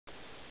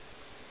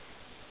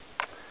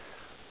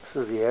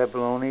This is the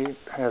abalone. It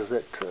has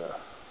that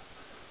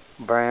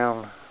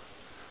brown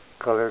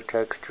color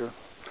texture.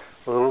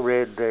 A little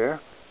red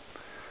there.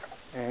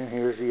 And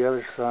here's the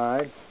other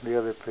side, the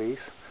other piece.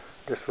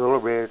 Just a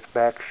little red, its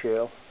back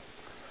shell.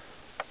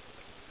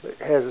 But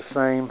it has the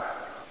same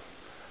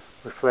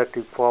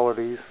reflective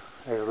qualities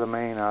as the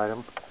main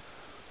item,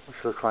 which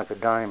looks like a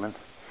diamond.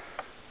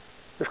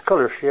 This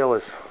color shell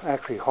is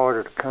actually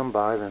harder to come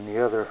by than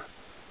the other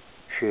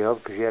shell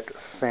because you have to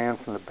sand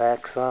from the back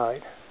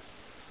side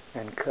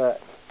and cut.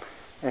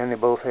 And they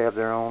both have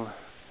their own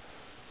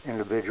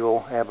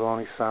individual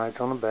abalone sides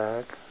on the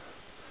back,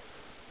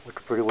 which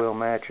pretty well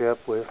match up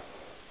with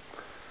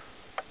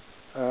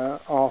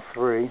all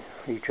three,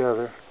 each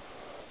other.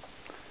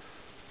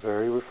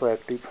 Very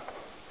reflective.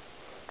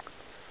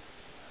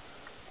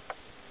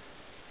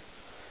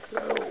 So,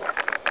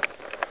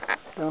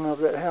 don't know if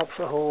that helps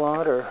a whole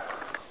lot or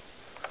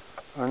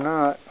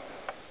not.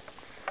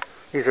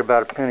 These are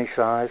about a penny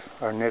size,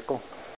 or nickel.